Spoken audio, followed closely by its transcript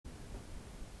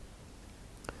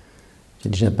J'ai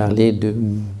déjà parlé de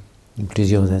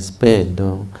plusieurs aspects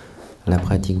dans la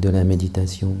pratique de la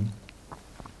méditation,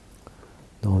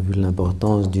 vu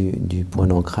l'importance du point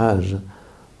d'ancrage,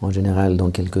 en général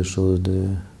dans quelque chose de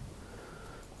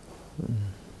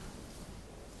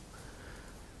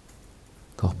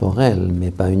corporel, mais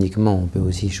pas uniquement. On peut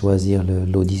aussi choisir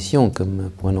l'audition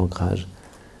comme point d'ancrage,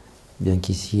 bien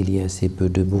qu'ici il y ait assez peu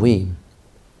de bruit.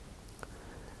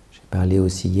 J'ai parlé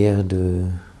aussi hier de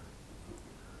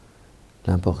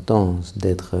l'importance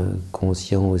d'être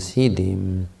conscient aussi de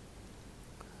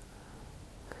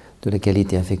la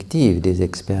qualité affective des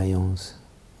expériences.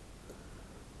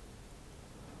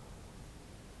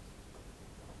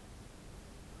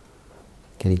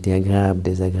 Qualité agréable,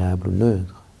 désagréable ou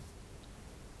neutre.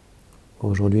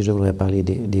 Aujourd'hui, je voudrais parler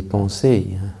des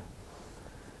pensées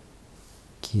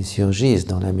qui surgissent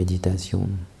dans la méditation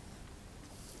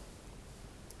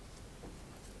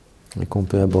et qu'on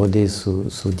peut aborder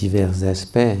sous divers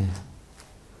aspects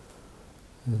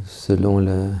selon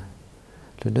le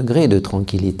degré de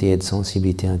tranquillité et de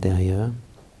sensibilité intérieure. On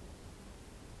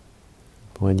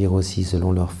pourrait dire aussi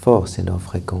selon leur force et leur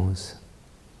fréquence.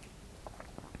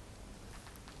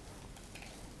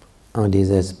 Un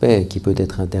des aspects qui peut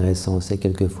être intéressant, c'est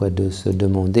quelquefois de se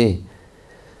demander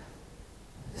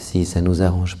si ça ne nous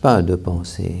arrange pas de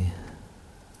penser.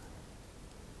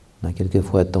 On a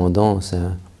quelquefois tendance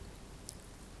à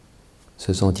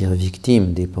se sentir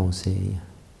victime des pensées,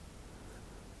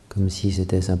 comme si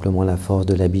c'était simplement la force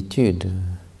de l'habitude.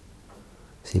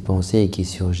 Ces pensées qui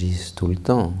surgissent tout le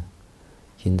temps,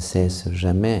 qui ne cessent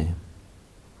jamais.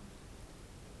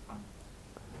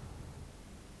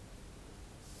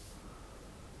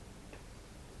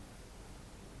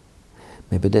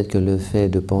 Mais peut-être que le fait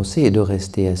de penser et de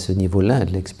rester à ce niveau-là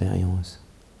de l'expérience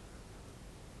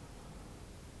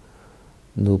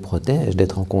nous protège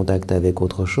d'être en contact avec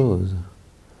autre chose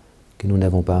que nous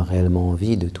n'avons pas réellement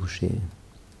envie de toucher.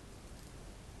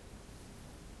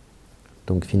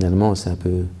 Donc finalement, ça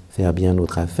peut faire bien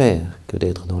notre affaire que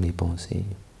d'être dans les pensées.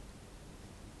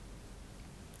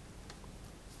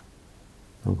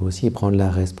 Donc aussi prendre la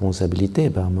responsabilité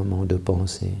par moment de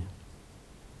penser.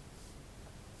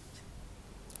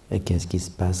 Et qu'est-ce qui se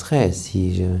passerait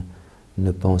si je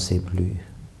ne pensais plus?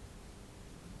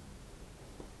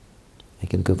 Et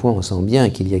quelquefois, on sent bien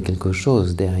qu'il y a quelque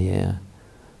chose derrière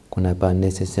qu'on n'a pas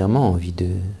nécessairement envie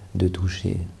de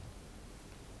toucher.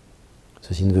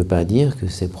 Ceci ne veut pas dire que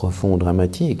c'est profond,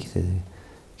 dramatique. C'est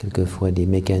quelquefois des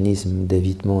mécanismes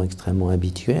d'évitement extrêmement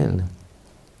habituels.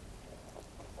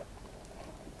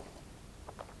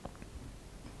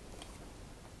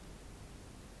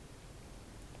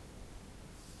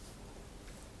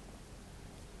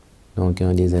 Donc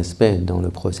un des aspects dans le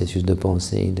processus de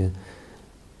pensée,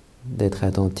 d'être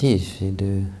attentif et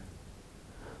de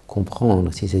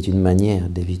comprendre si c'est une manière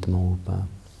d'évitement ou pas.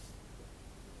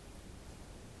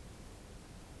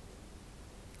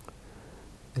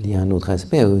 Il y a un autre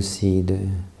aspect aussi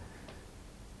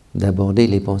d'aborder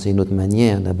les pensées, une autre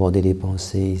manière d'aborder les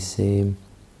pensées, c'est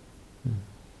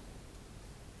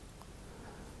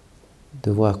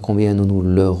de voir combien nous nous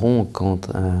leurrons quant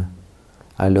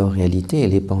à leur réalité.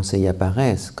 Les pensées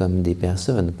apparaissent comme des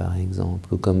personnes, par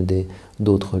exemple, ou comme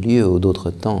d'autres lieux ou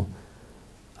d'autres temps,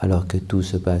 alors que tout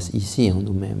se passe ici en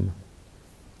nous-mêmes,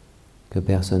 que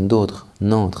personne d'autre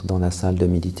n'entre dans la salle de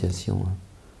méditation,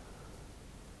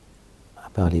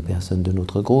 à part les personnes de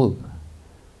notre groupe.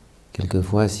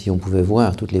 Quelquefois, si on pouvait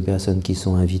voir toutes les personnes qui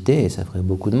sont invitées, ça ferait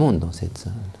beaucoup de monde dans cette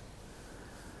salle.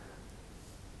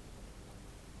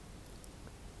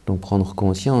 Donc prendre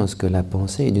conscience que la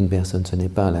pensée d'une personne, ce n'est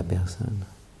pas la personne.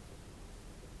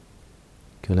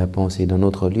 Que la pensée d'un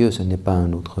autre lieu, ce n'est pas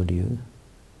un autre lieu.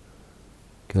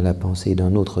 Que la pensée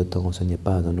d'un autre temps, ce n'est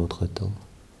pas un autre temps.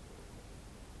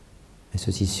 Et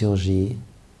ceci surgit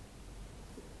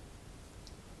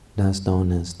d'instant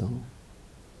en instant.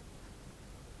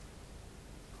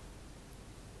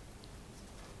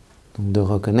 Donc de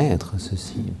reconnaître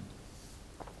ceci.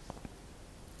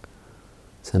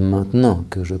 C'est maintenant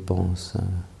que je pense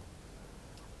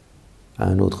à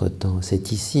un autre temps.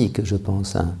 C'est ici que je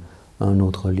pense à un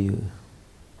autre lieu.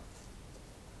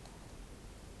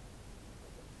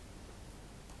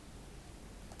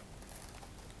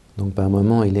 Donc par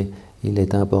moment, il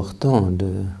est important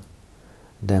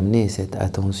d'amener cette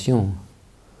attention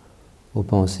aux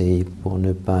pensées pour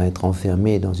ne pas être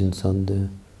enfermé dans une sorte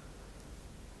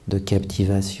de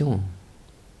captivation.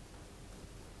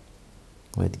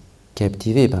 On va être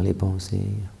captivé par les pensées.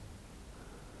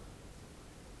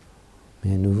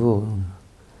 Mais à nouveau,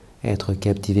 être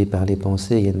captivé par les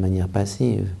pensées, il y a de manière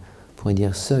passive. On pourrait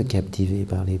dire se captiver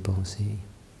par les pensées.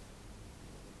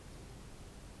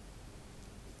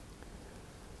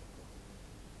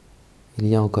 il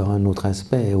y a encore un autre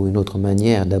aspect ou une autre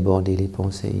manière d'aborder les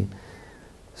pensées.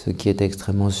 Ce qui est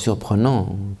extrêmement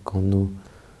surprenant quand nous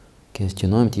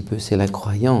questionnons un petit peu, c'est la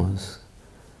croyance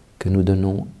que nous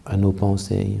donnons à nos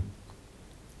pensées.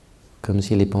 Comme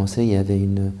si les pensées avaient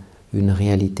une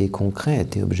réalité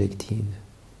concrète et objective.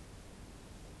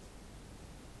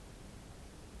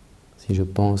 Si je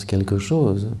pense quelque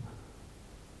chose,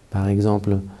 par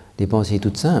exemple, des pensées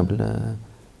toutes simples,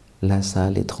 la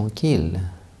salle est tranquille.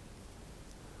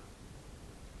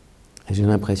 J'ai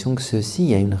l'impression que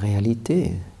ceci a une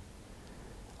réalité.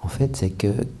 En fait, c'est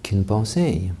qu'une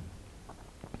pensée.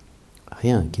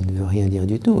 Rien, qui ne veut rien dire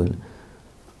du tout. Elle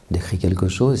décrit quelque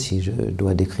chose, si je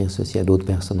dois décrire ceci à d'autres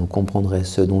personnes, on comprendrait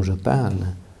ce dont je parle.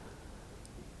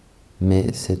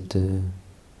 Mais cette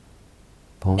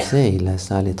pensée, la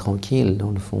salle est tranquille,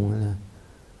 dans le fond,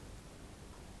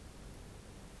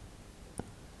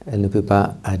 elle ne peut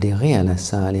pas adhérer à la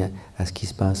salle et à ce qui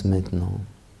se passe maintenant.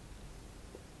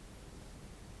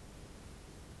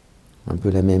 Un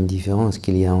peu la même différence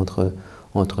qu'il y a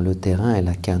entre le terrain et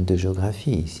la carte de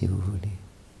géographie, si vous voulez.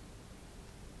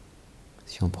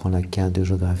 Si on prend la carte de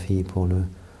géographie pour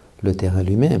le terrain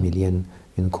lui-même, il y a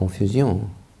une confusion.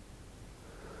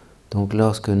 Donc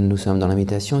lorsque nous sommes dans la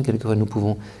méditation, quelquefois nous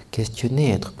pouvons questionner,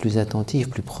 être plus attentifs,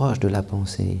 plus proches de la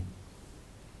pensée.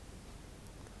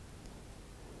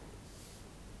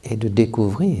 Et de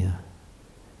découvrir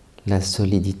la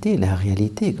solidité, la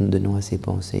réalité que nous donnons à ces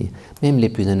pensées. Même les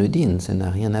plus anodines, ça n'a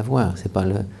rien à voir, ce n'est pas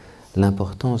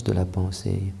l'importance de la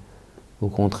pensée. Au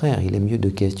contraire, il est mieux de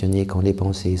questionner quand les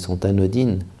pensées sont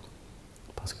anodines,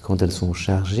 parce que quand elles sont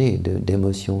chargées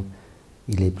d'émotions,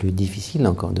 il est plus difficile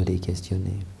encore de les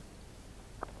questionner.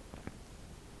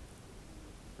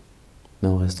 Mais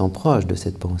en restant proche de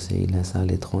cette pensée, la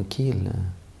salle est tranquille.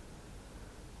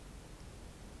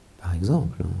 Par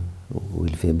exemple, où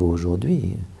il fait beau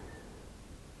aujourd'hui.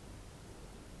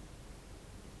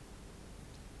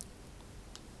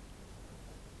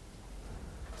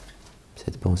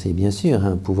 Cette pensée, bien sûr, a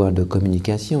un pouvoir de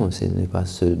communication, ce n'est pas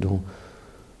ce dont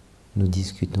nous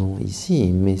discutons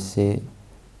ici, mais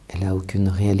elle n'a aucune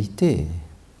réalité.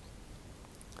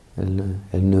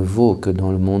 Elle ne vaut que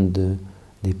dans le monde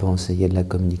des pensées et de la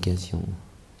communication.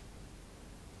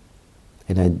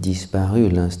 Elle a disparu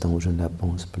l'instant où je ne la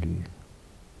pense plus.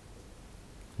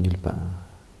 Nulle part.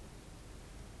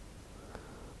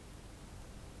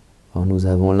 Or, nous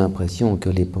avons l'impression que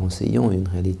les pensées ont une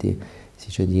réalité.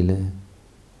 Si je dis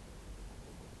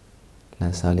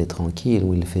la salle est tranquille,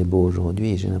 où il fait beau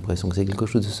aujourd'hui, j'ai l'impression que c'est quelque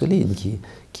chose de solide,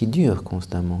 qui dure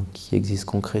constamment, qui existe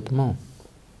concrètement.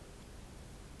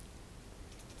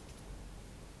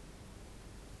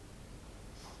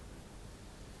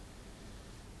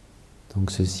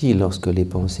 Donc ceci, lorsque les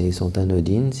pensées sont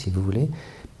anodines, si vous voulez,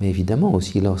 mais évidemment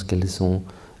aussi lorsqu'elles ont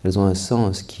un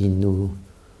sens qui nous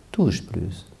touche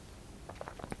plus.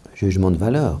 Jugement de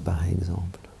valeur, par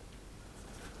exemple.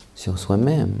 Sur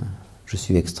soi-même, je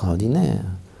suis extraordinaire,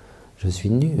 je suis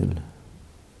nul.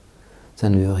 Ça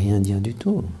ne veut rien dire du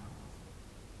tout.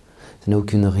 Ça n'a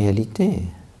aucune réalité.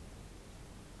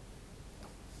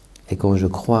 Et quand je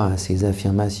crois à ces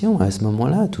affirmations, à ce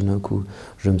moment-là, tout d'un coup,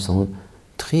 je me sens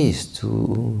triste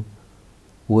ou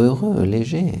heureux,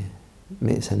 léger.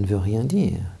 Mais ça ne veut rien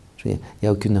dire. Il n'y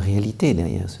a aucune réalité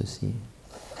derrière ceci.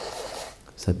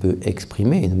 Ça peut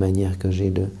exprimer une manière que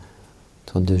j'ai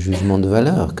de jugement de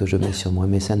valeur que je mets sur moi,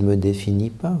 mais ça ne me définit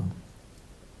pas.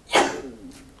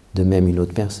 De même une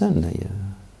autre personne, d'ailleurs.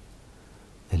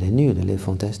 Elle est nulle, elle est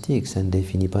fantastique, ça ne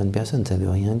définit pas une personne, ça ne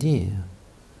veut rien dire.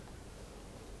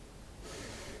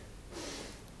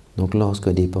 Donc lorsque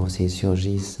des pensées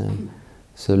surgissent,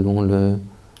 selon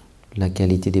la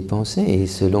qualité des pensées et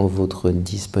selon votre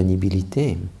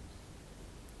disponibilité,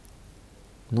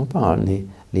 non pas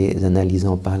les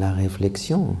analysant par la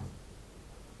réflexion.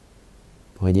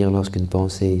 On pourrait dire lorsqu'une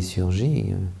pensée surgit,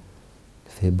 il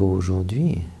fait beau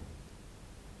aujourd'hui,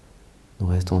 nous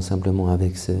restons simplement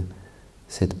avec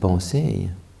cette pensée,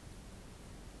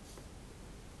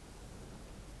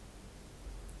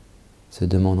 se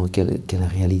demandant quelle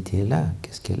réalité est là,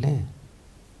 qu'est-ce qu'elle est.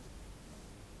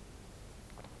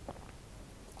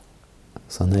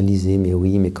 S'analyser, mais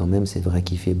oui, mais quand même, c'est vrai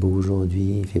qu'il fait beau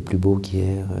aujourd'hui, il fait plus beau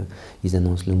qu'hier, ils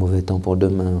annoncent le mauvais temps pour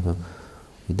demain. Enfin,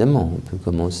 évidemment, on peut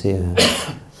commencer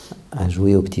à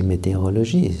jouer au petit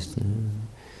météorologiste.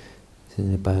 Ce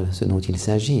n'est pas ce dont il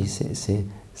s'agit,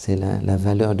 c'est la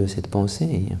valeur de cette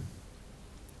pensée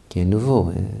qui est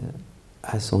nouveau,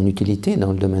 a son utilité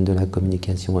dans le domaine de la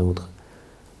communication et autres.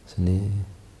 Il ne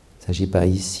s'agit pas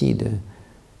ici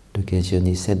de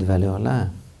questionner cette valeur-là,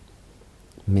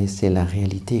 mais c'est la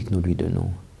réalité que nous lui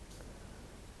donnons,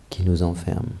 qui nous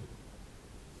enferme.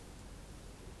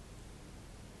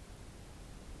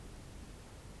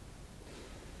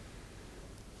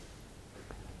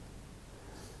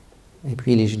 Et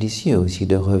puis il est judicieux aussi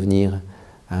de revenir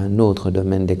à un autre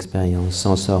domaine d'expérience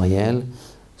sensorielle,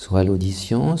 soit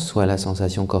l'audition, soit la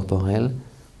sensation corporelle,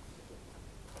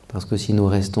 parce que si nous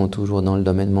restons toujours dans le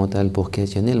domaine mental pour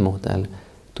questionner le mental,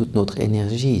 toute notre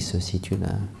énergie se situe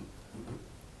là.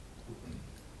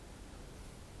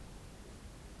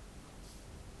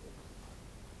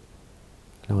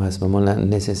 Alors à ce moment-là,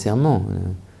 nécessairement,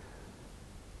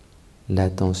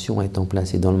 l'attention étant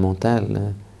placée dans le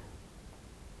mental,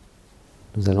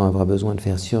 nous allons avoir besoin de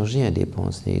faire surgir des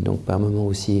pensées. Donc par moments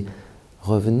aussi,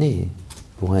 revenez,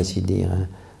 pour ainsi dire,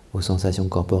 aux sensations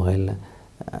corporelles,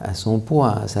 à son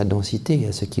poids, à sa densité,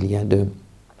 à ce qu'il y a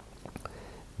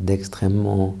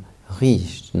d'extrêmement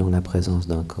riche dans la présence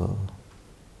d'un corps.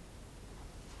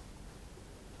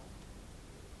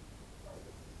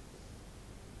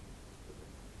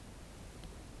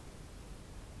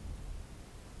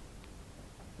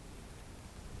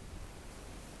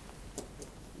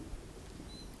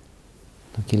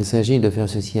 Donc il s'agit de faire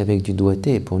ceci avec du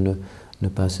doigté pour ne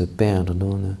pas se perdre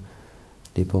dans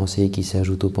des pensées qui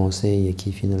s'ajoutent aux pensées et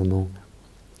qui finalement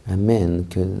amènent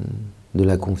que de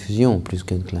la confusion plus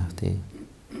que de clarté.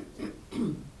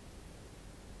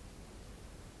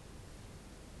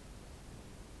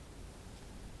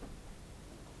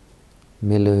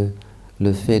 Mais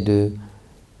le fait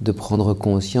de prendre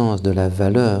conscience de la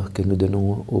valeur que nous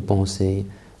donnons aux pensées,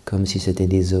 comme si c'était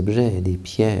des objets, des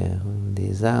pierres,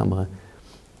 des arbres,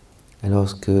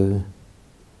 alors que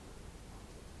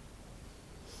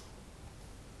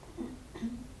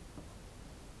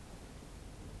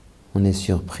on est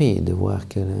surpris de voir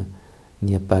qu'il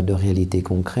n'y a pas de réalité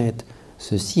concrète,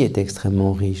 ceci est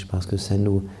extrêmement riche parce que ça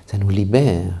nous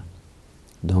libère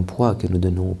d'un poids que nous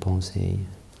donnons aux pensées.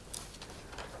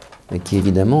 Et qui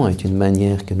évidemment est une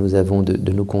manière que nous avons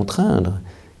de nous contraindre,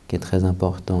 qui est très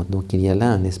importante. Donc il y a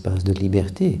là un espace de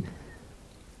liberté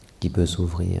qui peut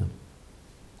s'ouvrir.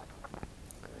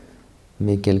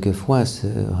 Mais quelquefois, ce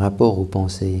rapport aux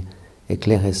pensées est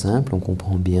clair et simple, on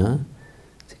comprend bien.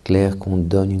 C'est clair qu'on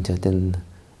donne une certaine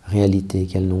réalité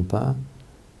qu'elles n'ont pas.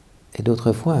 Et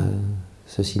d'autres fois,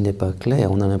 ceci n'est pas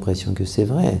clair, on a l'impression que c'est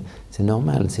vrai, c'est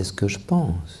normal, c'est ce que je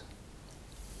pense.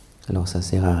 Alors ça ne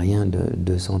sert à rien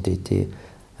de s'entêter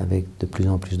avec de plus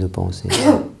en plus de pensées.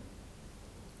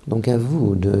 Donc à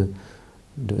vous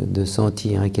de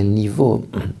sentir à quel niveau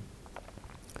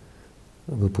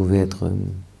vous pouvez être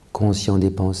conscient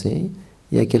des pensées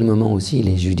et à quel moment aussi il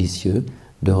est judicieux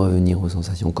de revenir aux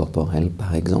sensations corporelles,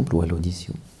 par exemple, ou à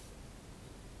l'audition.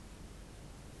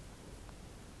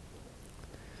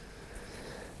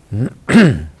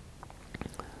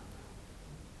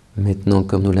 Maintenant,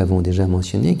 comme nous l'avons déjà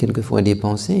mentionné, quelquefois les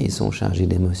pensées sont chargées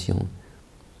d'émotions.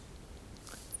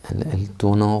 Elles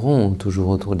tournent en rond, toujours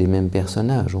autour des mêmes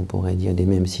personnages, on pourrait dire des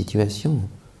mêmes situations.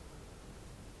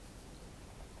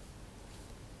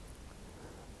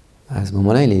 À ce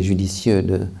moment-là, il est judicieux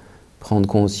de prendre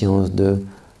conscience de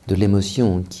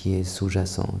l'émotion qui est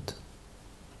sous-jacente.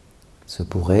 Il se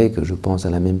pourrait que je pense à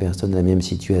la même personne, à la même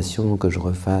situation, que je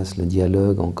refasse le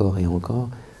dialogue encore et encore,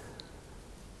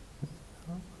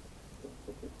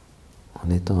 en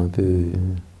étant un peu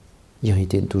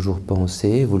irrité de toujours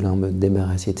penser, voulant me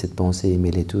débarrasser de cette pensée, mais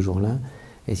elle est toujours là.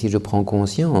 Et si je prends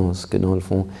conscience que dans le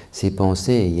fond, ces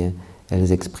pensées,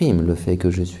 elles expriment le fait que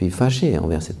je suis fâché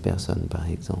envers cette personne, par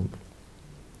exemple.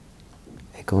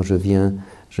 Et quand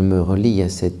je me relie à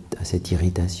cette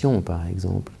irritation, par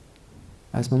exemple,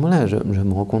 à ce moment-là, je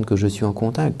me rends compte que je suis en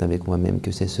contact avec moi-même,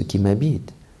 que c'est ce qui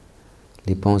m'habite.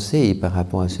 Les pensées, par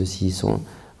rapport à ceci, sont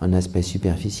un aspect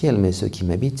superficiel, mais ce qui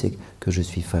m'habite, c'est que je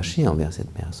suis fâché envers cette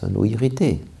personne, ou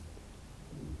irrité.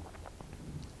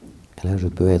 Et là, je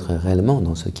peux être réellement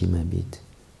dans ce qui m'habite.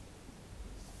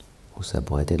 Ou ça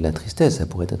pourrait être de la tristesse, ça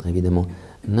pourrait être évidemment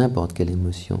n'importe quelle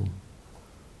émotion.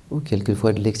 Ou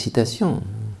quelquefois de l'excitation.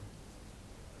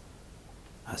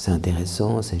 Ah, c'est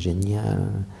intéressant, c'est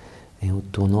génial. Et on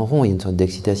tourne en rond, il y a une sorte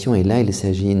d'excitation. Et là, il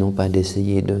s'agit non pas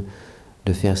d'essayer de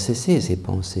faire cesser ces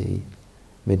pensées,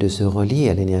 mais de se relier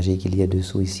à l'énergie qu'il y a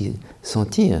dessous ici,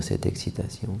 sentir cette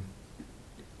excitation.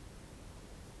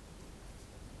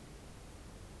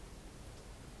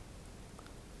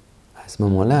 À ce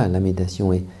moment-là, la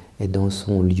méditation est dans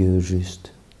son lieu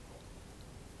juste.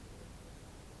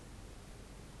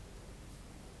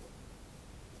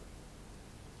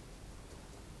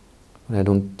 Voilà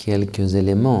donc quelques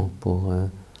éléments pour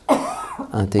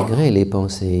intégrer les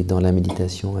pensées dans la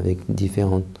méditation avec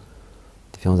différentes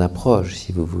approches,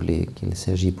 si vous voulez, qu'il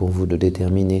s'agit pour vous de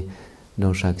déterminer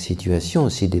dans chaque situation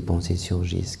si des pensées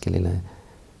surgissent, quelle est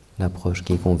l'approche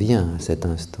qui convient à cet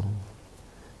instant,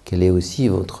 quel est aussi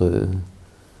votre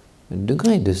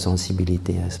degré de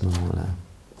sensibilité à ce moment-là.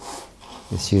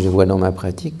 Et si je vois dans ma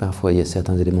pratique, parfois il y a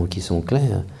certains éléments qui sont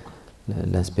clairs,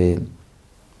 l'aspect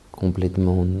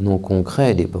complètement non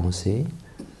concret des pensées,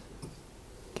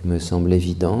 qui me semble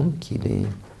évident, qui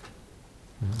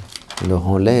leur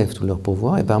enlève tout leur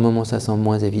pouvoir, et par moments ça semble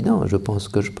moins évident, je pense ce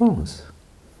que je pense.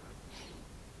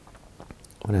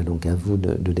 Voilà, donc à vous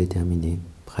de déterminer.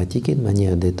 Pratiquer de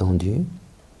manière détendue,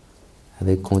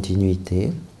 avec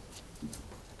continuité,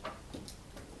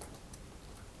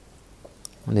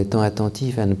 en étant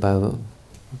attentif à ne pas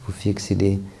vous fixer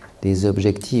des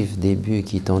objectifs, des buts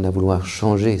qui tendent à vouloir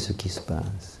changer ce qui se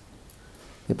passe.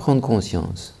 Et prendre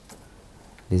conscience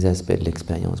des aspects de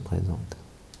l'expérience présente.